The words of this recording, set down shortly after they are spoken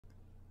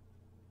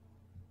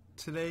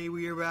Today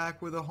we are back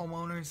with a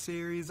homeowner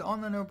series on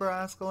the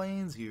Nebraska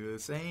Lands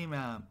USA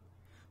map.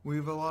 We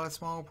have a lot of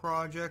small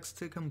projects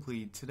to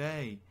complete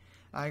today.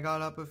 I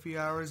got up a few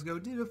hours ago,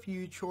 did a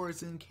few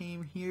chores, and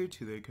came here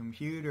to the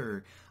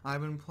computer.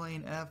 I've been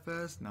playing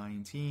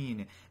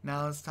FS19.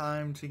 Now it's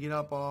time to get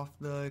up off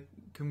the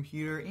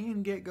computer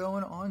and get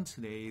going on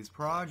today's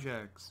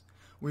projects.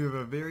 We have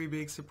a very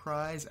big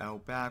surprise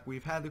out back.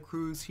 We've had the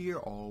crews here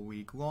all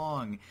week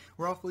long.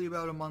 Roughly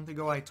about a month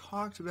ago, I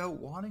talked about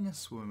wanting a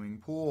swimming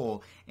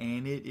pool,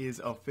 and it is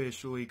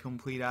officially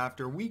complete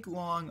after a week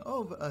long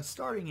of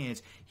starting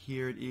it.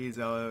 Here it is,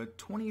 a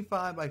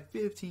 25 by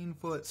 15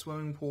 foot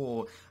swimming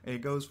pool. It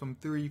goes from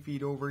 3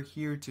 feet over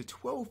here to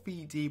 12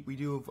 feet deep. We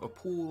do have a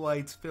pool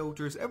lights,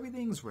 filters,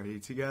 everything's ready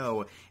to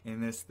go,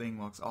 and this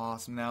thing looks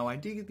awesome. Now, I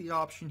did get the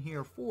option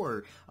here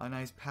for a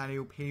nice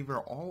patio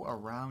paver all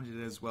around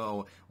it as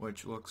well,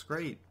 which looks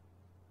great.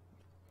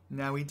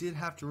 Now, we did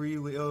have to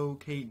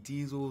relocate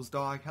Diesel's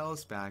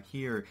doghouse back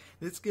here.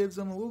 This gives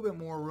him a little bit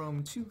more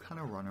room to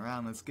kind of run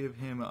around. Let's give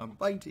him a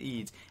bite to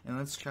eat, and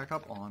let's check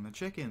up on the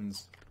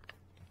chickens.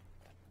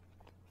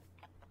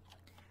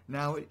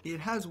 Now,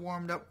 it has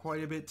warmed up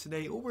quite a bit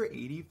today, over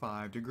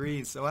 85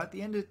 degrees, so at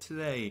the end of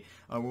today,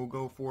 we'll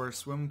go for a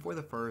swim for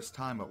the first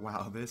time. But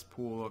wow, this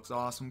pool looks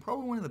awesome.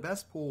 Probably one of the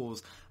best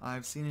pools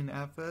I've seen in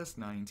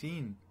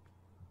FS19.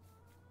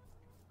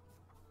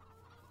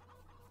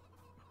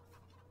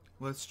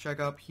 Let's check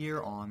up here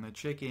on the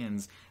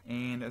chickens,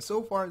 and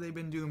so far they've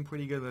been doing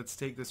pretty good. Let's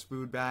take this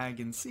food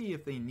bag and see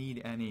if they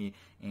need any,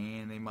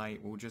 and they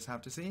might. We'll just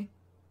have to see.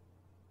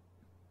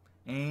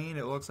 And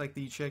it looks like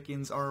the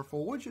chickens are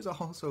full, which is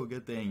also a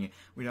good thing.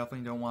 We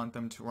definitely don't want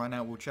them to run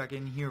out. We'll check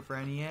in here for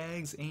any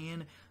eggs,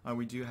 and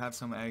we do have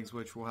some eggs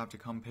which we'll have to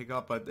come pick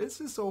up. But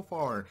this is so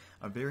far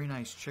a very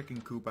nice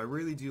chicken coop. I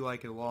really do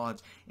like it a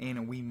lot,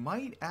 and we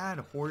might add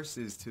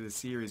horses to the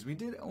series. We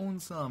did own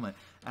some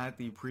at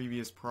the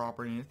previous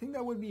property, and I think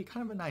that would be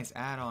kind of a nice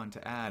add-on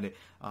to add,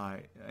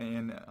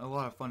 and a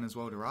lot of fun as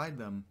well to ride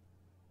them.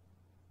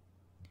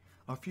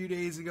 A few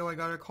days ago, I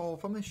got a call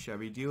from the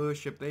Chevy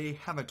dealership. They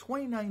have a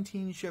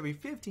 2019 Chevy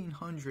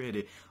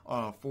 1500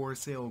 for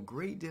sale,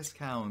 great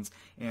discounts,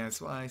 and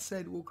so I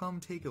said, we'll come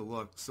take a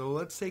look. So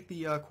let's take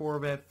the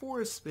Corvette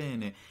for a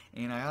spin,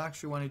 and I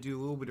actually want to do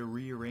a little bit of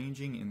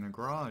rearranging in the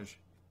garage.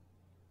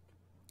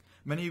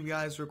 Many of you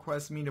guys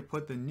requested me to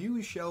put the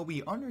new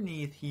Shelby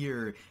underneath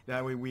here.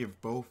 That way we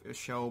have both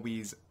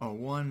Shelbys,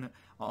 one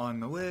on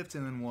the lift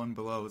and then one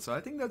below. So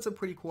I think that's a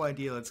pretty cool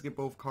idea. Let's get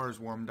both cars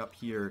warmed up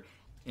here,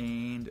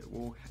 and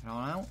we'll head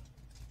on out.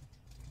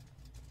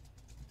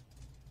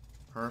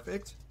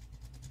 Perfect.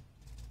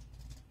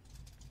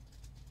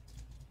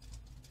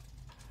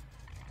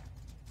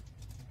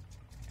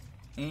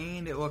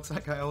 And it looks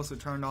like I also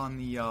turned on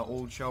the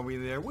old Shelby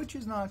there, which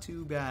is not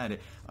too bad.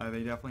 They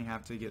definitely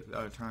have to get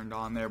turned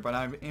on there. But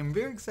I am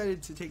very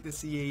excited to take the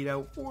C8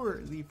 out for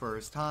the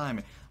first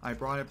time. I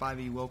brought it by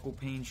the local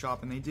paint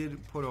shop, and they did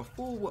put a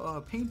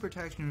full paint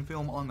protection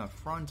film on the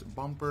front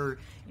bumper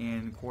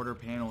and quarter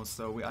panels.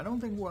 So I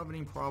don't think we'll have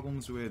any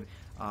problems with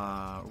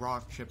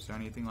rock chips or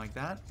anything like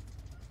that.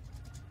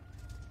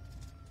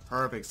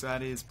 Perfect, so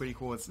that is pretty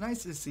cool. It's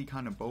nice to see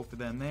kind of both of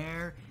them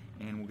there.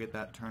 And we'll get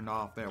that turned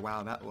off there.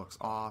 Wow, that looks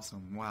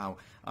awesome. Wow.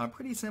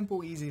 Pretty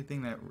simple, easy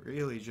thing that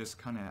really just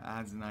kind of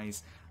adds a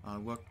nice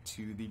look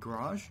to the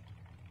garage.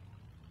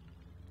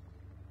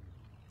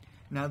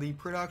 Now, the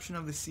production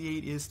of the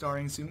C8 is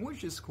starting soon,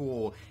 which is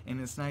cool, and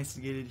it's nice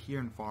to get it here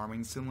in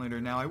Farming Simulator.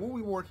 Now, I will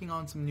be working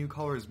on some new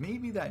colors,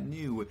 maybe that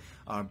new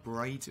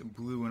bright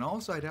blue, and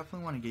also I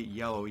definitely want to get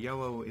yellow.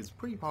 Yellow is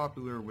pretty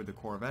popular with the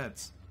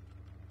Corvettes.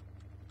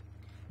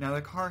 Now,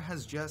 the car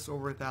has just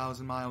over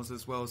 1,000 miles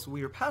as well, so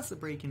we are past the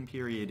break-in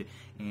period,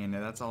 and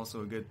that's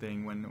also a good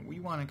thing when we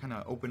want to kind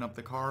of open up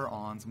the car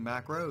on some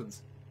back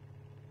roads.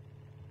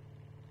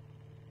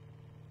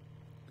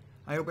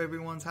 I hope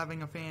everyone's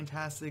having a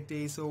fantastic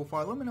day so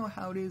far. Let me know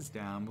how it is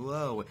down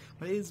below,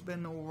 but it's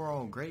been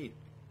overall great.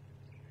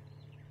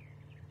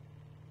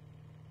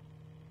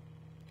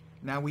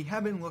 Now, we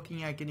have been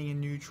looking at getting a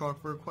new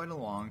truck for quite a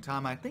long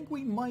time. I think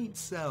we might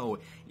sell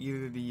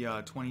either the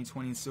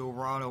 2020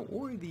 Silverado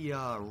or the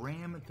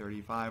Ram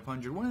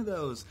 3500. One of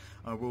those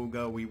will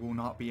go. We will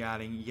not be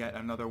adding yet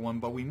another one,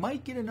 but we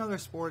might get another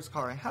sports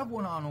car. I have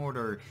one on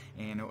order,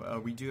 and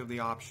we do have the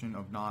option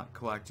of not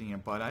collecting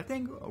it, but I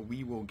think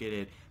we will get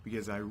it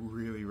because I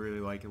really, really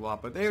like it a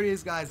lot. But there it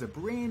is, guys, a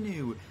brand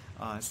new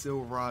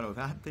Silverado.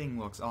 That thing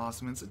looks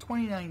awesome. It's a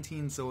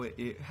 2019, so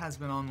it has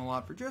been on the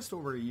lot for just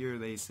over a year,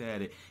 they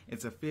said.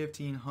 It's a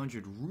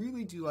 1500.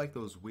 Really do like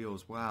those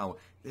wheels. Wow,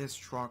 this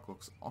truck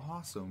looks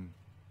awesome.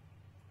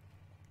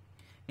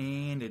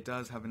 And it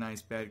does have a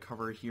nice bed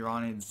cover here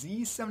on it.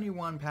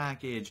 Z71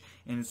 package,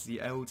 and it's the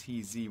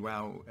LTZ.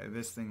 Wow,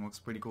 this thing looks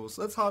pretty cool.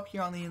 So let's hop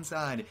here on the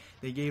inside.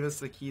 They gave us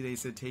the key. They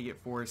said take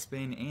it for a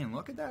spin, and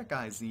look at that,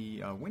 guys.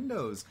 The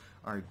windows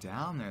are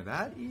down there.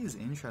 That is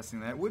interesting.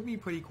 That would be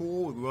pretty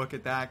cool. Look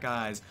at that,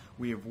 guys.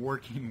 We have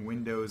working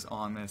windows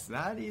on this.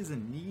 That is a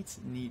neat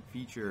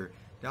feature.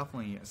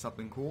 Definitely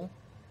something cool.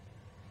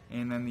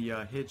 And then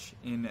the hitch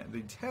in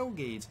the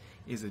tailgate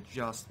is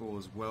adjustable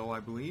as well, I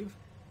believe.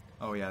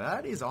 Oh yeah,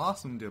 that is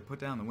awesome to put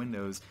down the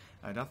windows.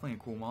 Definitely a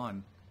cool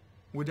mod.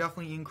 Would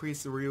definitely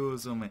increase the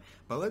realism,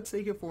 but let's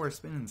take it for a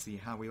spin and see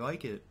how we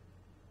like it.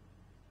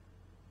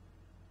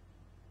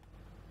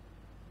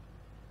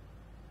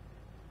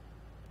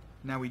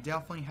 Now we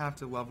definitely have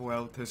to level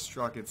out this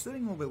truck. It's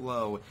sitting a little bit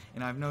low,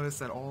 and I've noticed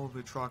that all of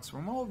the trucks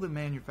from all of the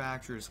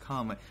manufacturers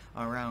come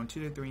around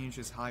 2 to 3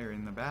 inches higher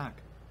in the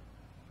back.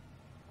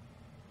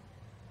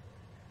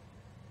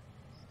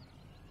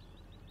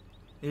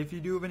 If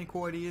you do have any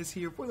cool ideas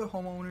here for the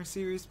Homeowner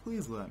series,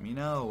 please let me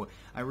know.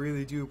 I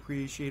really do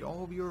appreciate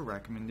all of your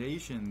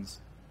recommendations.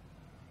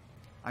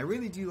 I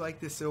really do like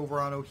this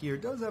Silverado here.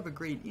 It does have a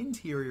great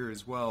interior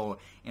as well,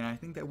 and I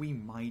think that we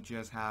might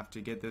just have to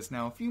get this.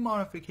 Now, a few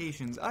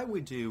modifications I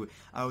would do.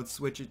 I would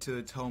switch it to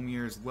the tow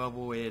mirrors,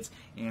 level it,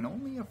 and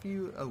only a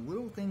few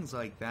little things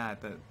like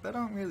that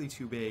aren't really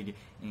too big,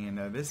 and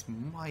this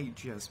might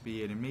just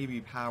be it, and maybe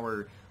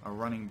power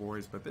running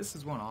boards, but this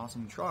is one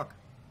awesome truck.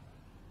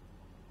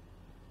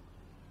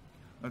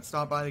 Let's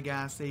stop by the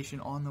gas station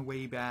on the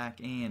way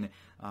back and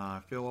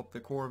fill up the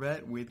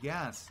Corvette with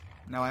gas.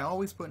 Now I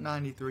always put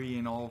 93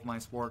 in all of my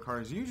sport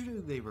cars. Usually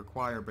they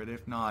require, but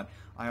if not,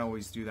 I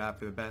always do that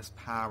for the best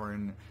power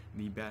and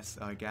the best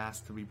gas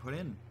to be put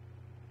in.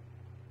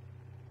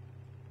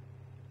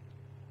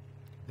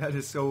 That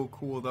is so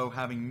cool though,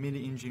 having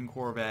mid-engine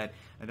Corvette.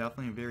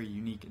 Definitely a very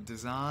unique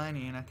design,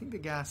 and I think the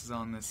gas is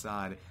on this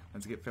side.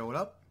 Let's get filled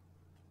up.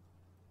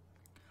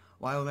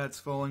 While that's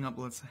filling up,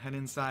 let's head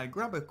inside,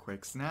 grab a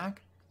quick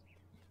snack.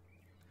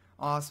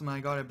 Awesome, I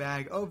got a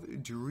bag of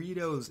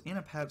Doritos and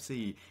a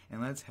Pepsi,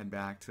 and let's head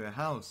back to the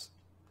house.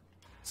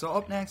 So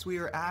up next, we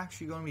are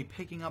actually going to be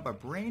picking up a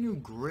brand new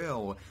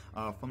grill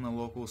from the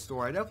local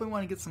store. I definitely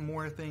want to get some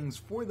more things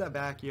for the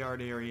backyard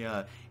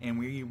area, and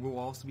we will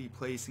also be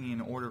placing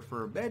an order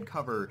for a bed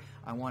cover.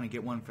 I want to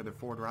get one for the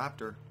Ford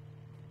Raptor.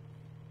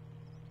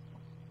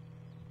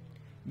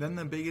 Then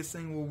the biggest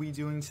thing we'll be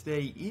doing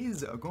today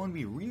is going to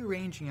be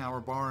rearranging our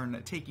barn,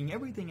 taking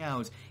everything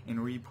out and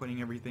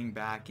re-putting everything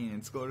back in.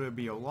 It's going to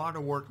be a lot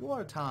of work, a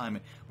lot of time,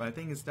 but I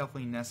think it's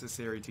definitely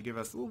necessary to give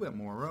us a little bit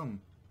more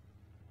room.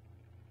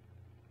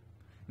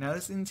 Now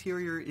this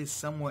interior is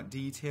somewhat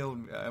detailed,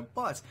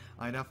 but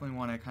I definitely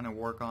want to kind of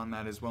work on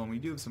that as well, and we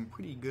do have some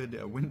pretty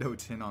good window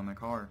tint on the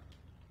car.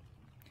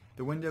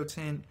 The window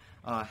tint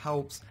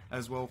helps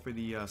as well for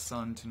the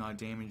sun to not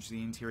damage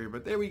the interior,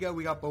 but there we go,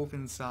 we got both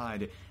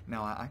inside.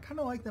 Now I kind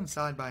of like them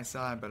side by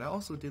side, but I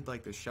also did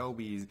like the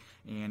Shelbys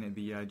and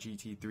the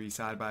GT3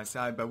 side by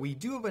side, but we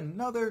do have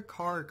another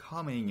car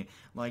coming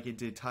like it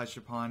did touch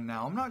upon.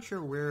 Now I'm not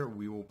sure where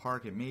we will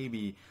park it.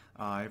 Maybe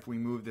if we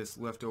move this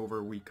lift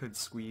over, we could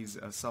squeeze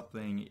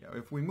something.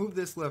 If we move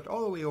this lift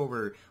all the way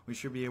over, we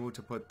should be able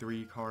to put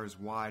 3 cars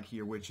wide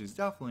here, which is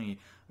definitely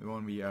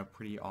going to be a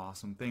pretty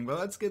awesome thing. But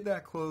let's get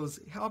that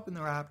closed, hop in the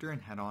Raptor,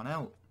 and head on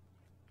out.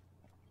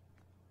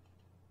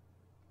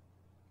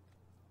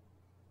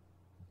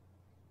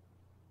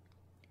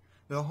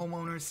 The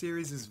Homeowner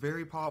series is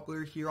very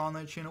popular here on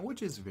the channel,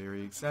 which is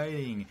very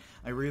exciting.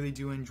 I really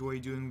do enjoy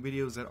doing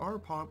videos that are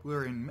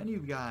popular and many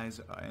of you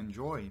guys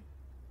enjoy.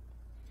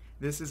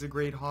 This is a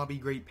great hobby,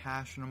 great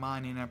passion of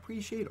mine, and I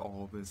appreciate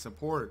all of the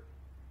support.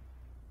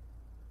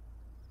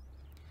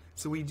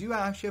 So we do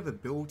actually have a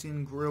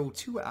built-in grill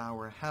to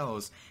our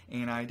house,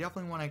 and I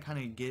definitely want to kind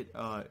of get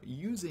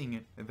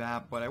using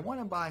that, but I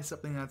want to buy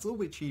something that's a little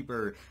bit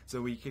cheaper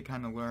so we could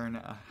kind of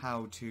learn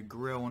how to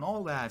grill and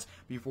all that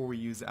before we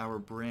use our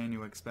brand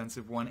new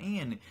expensive one,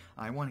 and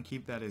I want to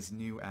keep that as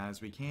new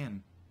as we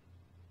can.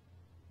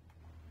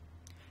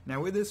 Now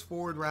with this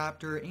Ford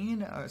Raptor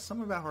and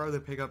some of our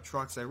other pickup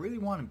trucks, I really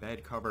want a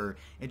bed cover.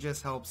 It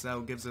just helps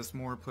out, gives us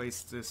more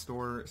place to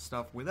store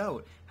stuff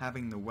without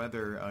having the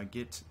weather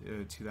get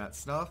to that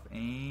stuff.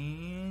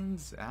 And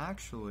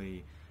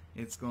actually,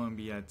 it's going to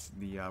be at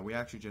the, we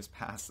actually just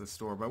passed the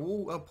store, but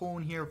we'll pull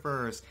in here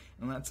first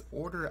and let's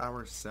order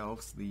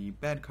ourselves the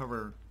bed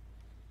cover.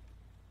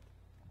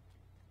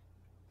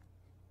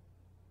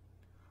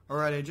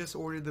 Alright, I just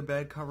ordered the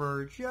bed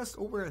cover, just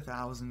over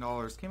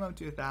 $1,000. Came out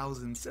to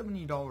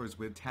 $1,070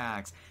 with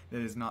tax. That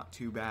is not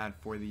too bad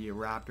for the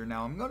Raptor.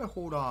 Now, I'm going to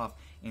hold off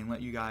and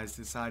let you guys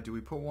decide, do we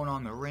put one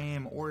on the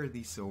Ram or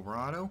the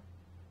Silverado?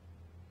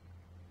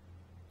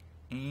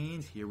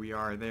 And here we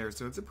are there.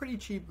 So it's a pretty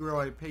cheap grill.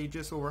 I paid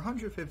just over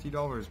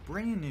 $150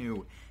 brand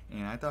new,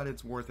 and I thought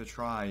it's worth a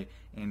try.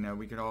 And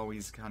we could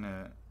always kind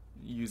of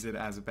use it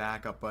as a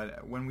backup.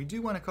 But when we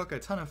do want to cook a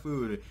ton of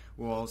food,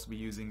 we'll also be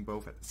using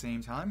both at the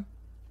same time.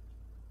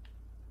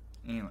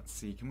 And let's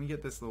see, can we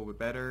get this a little bit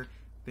better?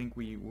 I think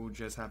we will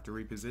just have to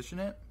reposition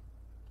it.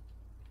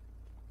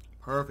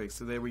 Perfect,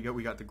 so there we go,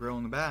 we got the grill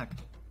in the back.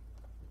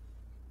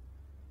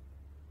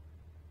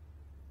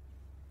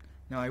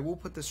 Now I will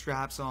put the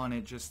straps on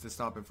it just to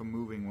stop it from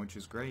moving, which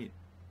is great.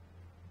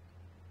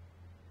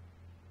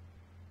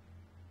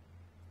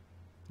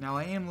 Now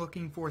I am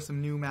looking for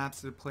some new maps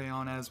to play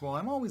on as well.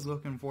 I'm always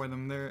looking for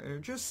them. They're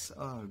just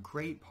a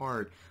great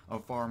part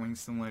of Farming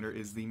Simulator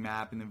is the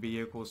map and the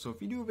vehicle. So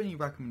if you do have any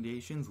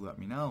recommendations, let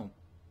me know.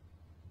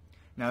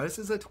 Now this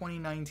is a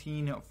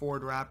 2019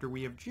 Ford Raptor.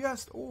 We have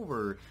just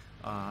over,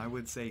 I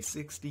would say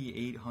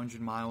 6,800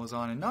 miles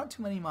on it. Not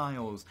too many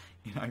miles,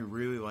 and I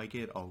really like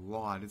it a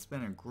lot. It's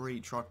been a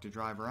great truck to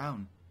drive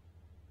around.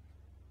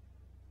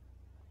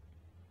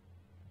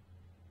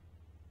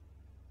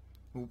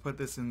 We'll put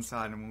this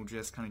inside and we'll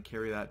just kind of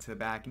carry that to the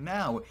back.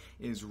 Now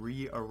is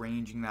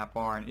rearranging that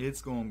barn.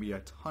 It's going to be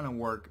a ton of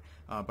work,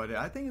 but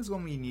I think it's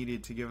going to be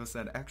needed to give us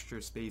that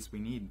extra space we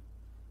need.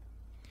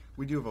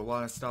 We do have a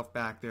lot of stuff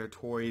back there,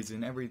 toys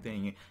and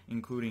everything,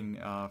 including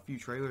a few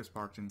trailers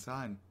parked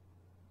inside.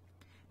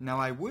 Now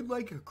I would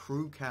like a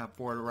crew cab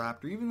for the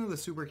Raptor, even though the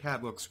Super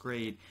Cab looks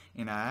great,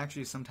 and I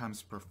actually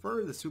sometimes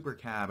prefer the Super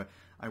Cab.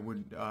 I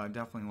would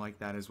definitely like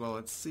that as well.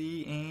 Let's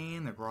see,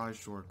 and the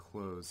garage door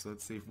closed. So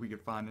let's see if we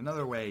could find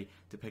another way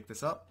to pick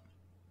this up.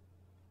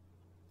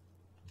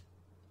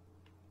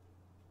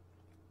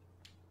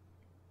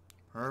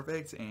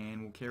 Perfect,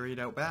 and we'll carry it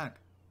out back.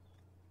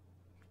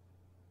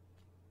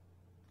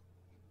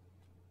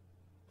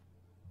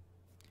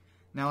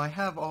 Now I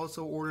have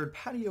also ordered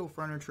patio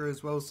furniture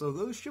as well, so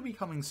those should be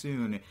coming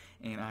soon,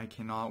 and I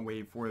cannot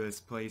wait for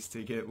this place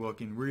to get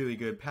looking really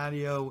good.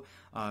 Patio,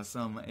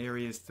 some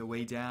areas to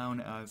lay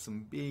down,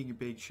 some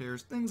big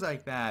chairs, things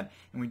like that,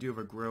 and we do have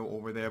a grill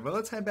over there. But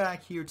let's head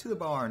back here to the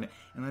barn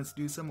and let's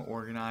do some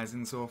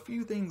organizing. So a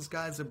few things,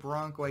 guys. The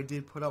Bronco I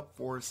did put up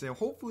for sale.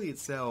 Hopefully it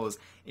sells.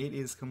 It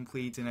is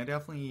complete, and I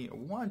definitely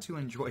want to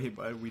enjoy it,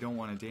 but we don't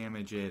want to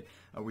damage it.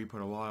 We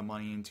put a lot of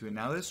money into it.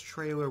 Now this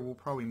trailer will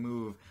probably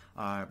move,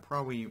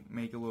 probably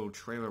make a little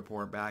trailer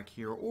port back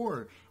here,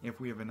 or if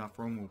we have enough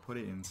room, we'll put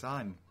it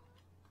inside.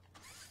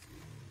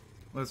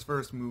 Let's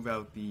first move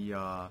out the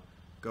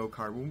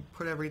go-kart. We'll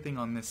put everything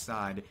on this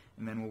side,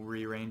 and then we'll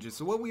rearrange it.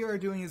 So what we are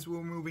doing is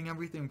we're moving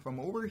everything from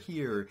over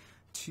here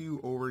to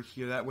over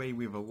here. That way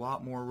we have a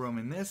lot more room,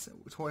 and this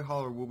toy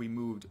hauler will be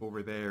moved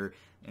over there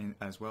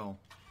as well.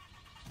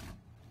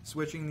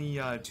 Switching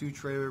the two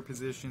trailer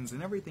positions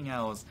and everything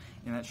else,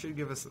 and that should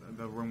give us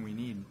the room we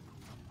need.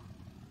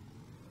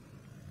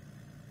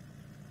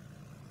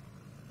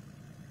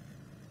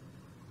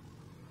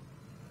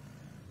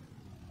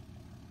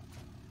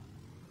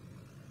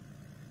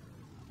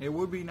 It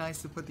would be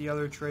nice to put the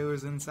other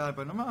trailers inside,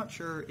 but I'm not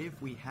sure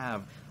if we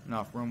have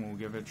enough room. We'll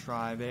give it a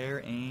try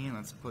there, and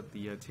let's put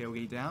the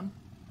tailgate down.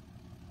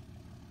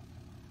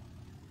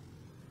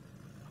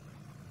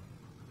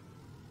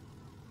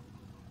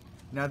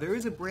 Now there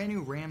is a brand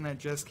new Ram that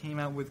just came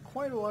out with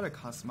quite a lot of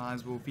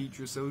customizable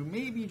features, so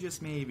maybe,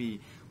 just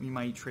maybe, we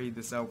might trade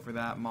this out for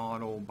that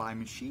model by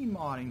machine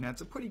modding.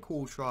 That's a pretty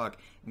cool truck,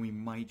 and we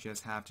might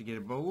just have to get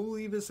it, but we'll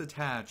leave this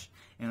attached,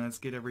 and let's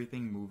get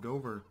everything moved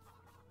over.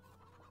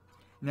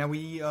 Now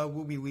we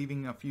will be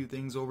leaving a few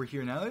things over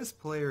here. Now this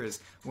Polaris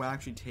will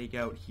actually take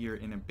out here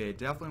in a bit.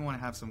 Definitely want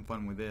to have some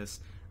fun with this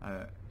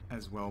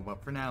as well,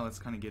 but for now let's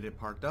kind of get it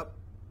parked up.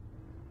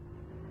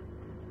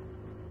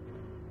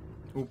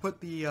 We'll put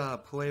the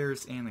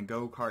Polaris and the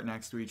go-kart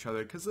next to each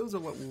other because those are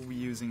what we'll be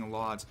using a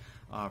lot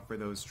for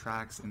those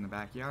tracks in the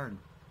backyard.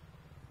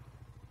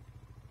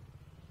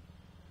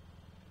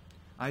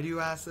 I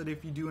do ask that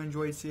if you do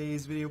enjoy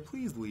today's video,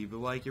 please leave a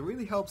like. It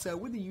really helps out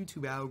with the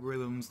YouTube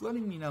algorithms,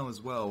 letting me know as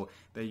well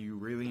that you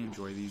really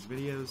enjoy these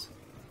videos.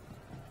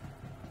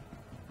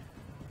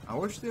 I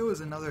wish there was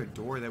another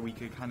door that we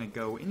could kind of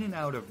go in and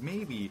out of.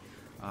 Maybe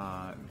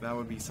that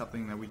would be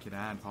something that we could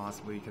add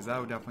possibly, because that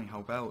would definitely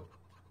help out.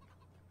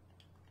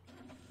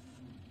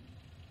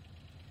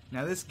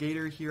 Now this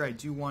gator here I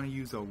do want to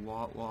use a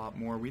lot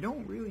more. We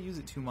don't really use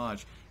it too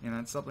much, and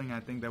that's something I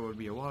think that would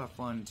be a lot of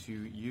fun to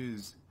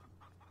use.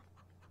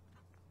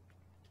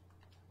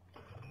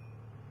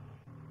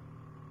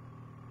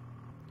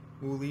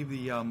 We'll leave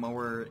the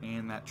mower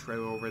and that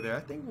trailer over there. I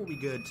think we'll be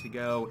good to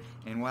go,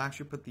 and we'll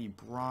actually put the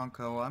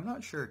Bronco. I'm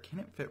not sure, can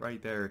it fit right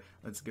there?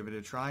 Let's give it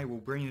a try. We'll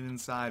bring it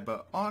inside,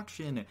 but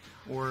auction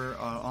or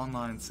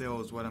online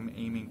sale is what I'm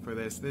aiming for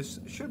this.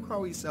 This should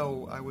probably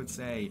sell, I would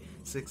say,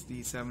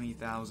 $60,000,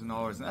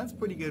 $70,000, and that's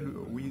pretty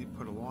good. We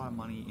put a lot of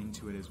money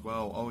into it as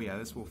well. Oh yeah,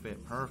 this will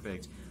fit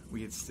perfect.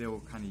 We could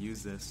still kind of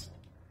use this.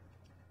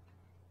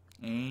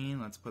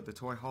 And let's put the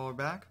toy hauler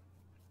back.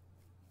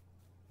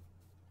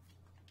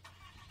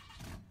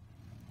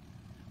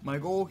 My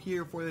goal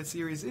here for this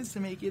series is to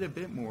make it a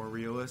bit more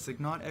realistic.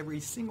 Not every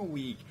single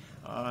week,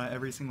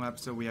 every single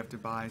episode we have to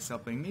buy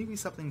something, maybe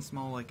something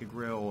small like a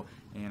grill,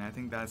 and I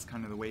think that's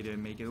kind of the way to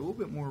make it a little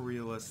bit more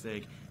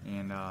realistic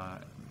and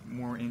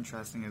more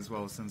interesting as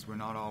well, since we're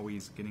not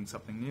always getting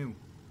something new.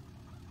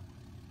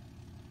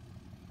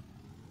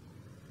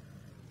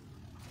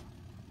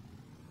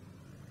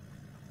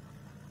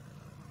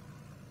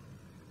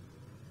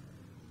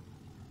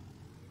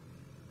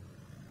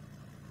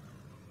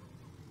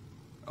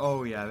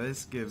 Oh yeah,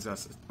 this gives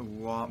us a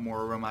lot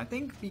more room. I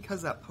think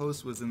because that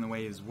post was in the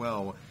way as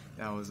well,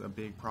 That was a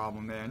big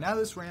problem there. Now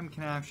this Ram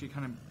can actually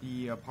kind of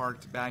be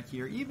parked back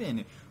here.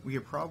 Even we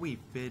could probably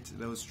fit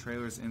those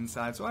trailers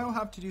inside, so I'll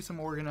have to do some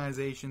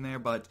organization there.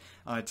 But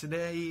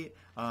today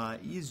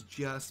is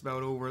just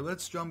about over.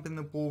 Let's jump in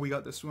the pool. We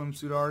got the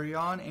swimsuit already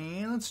on,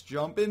 and let's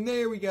jump in.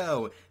 There we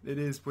go. It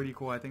is pretty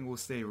cool. I think we'll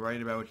stay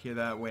right about here.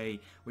 That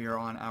way we are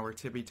on our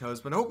tippy toes.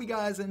 But I hope you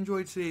guys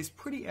enjoyed today's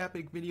pretty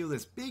epic video.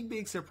 This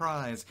big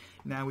surprise.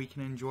 Now we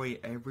can enjoy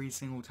every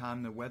single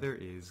time the weather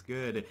is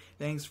good.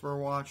 Thanks for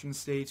watching.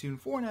 Stay tuned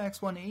for the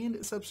next one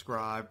and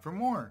subscribe for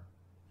more.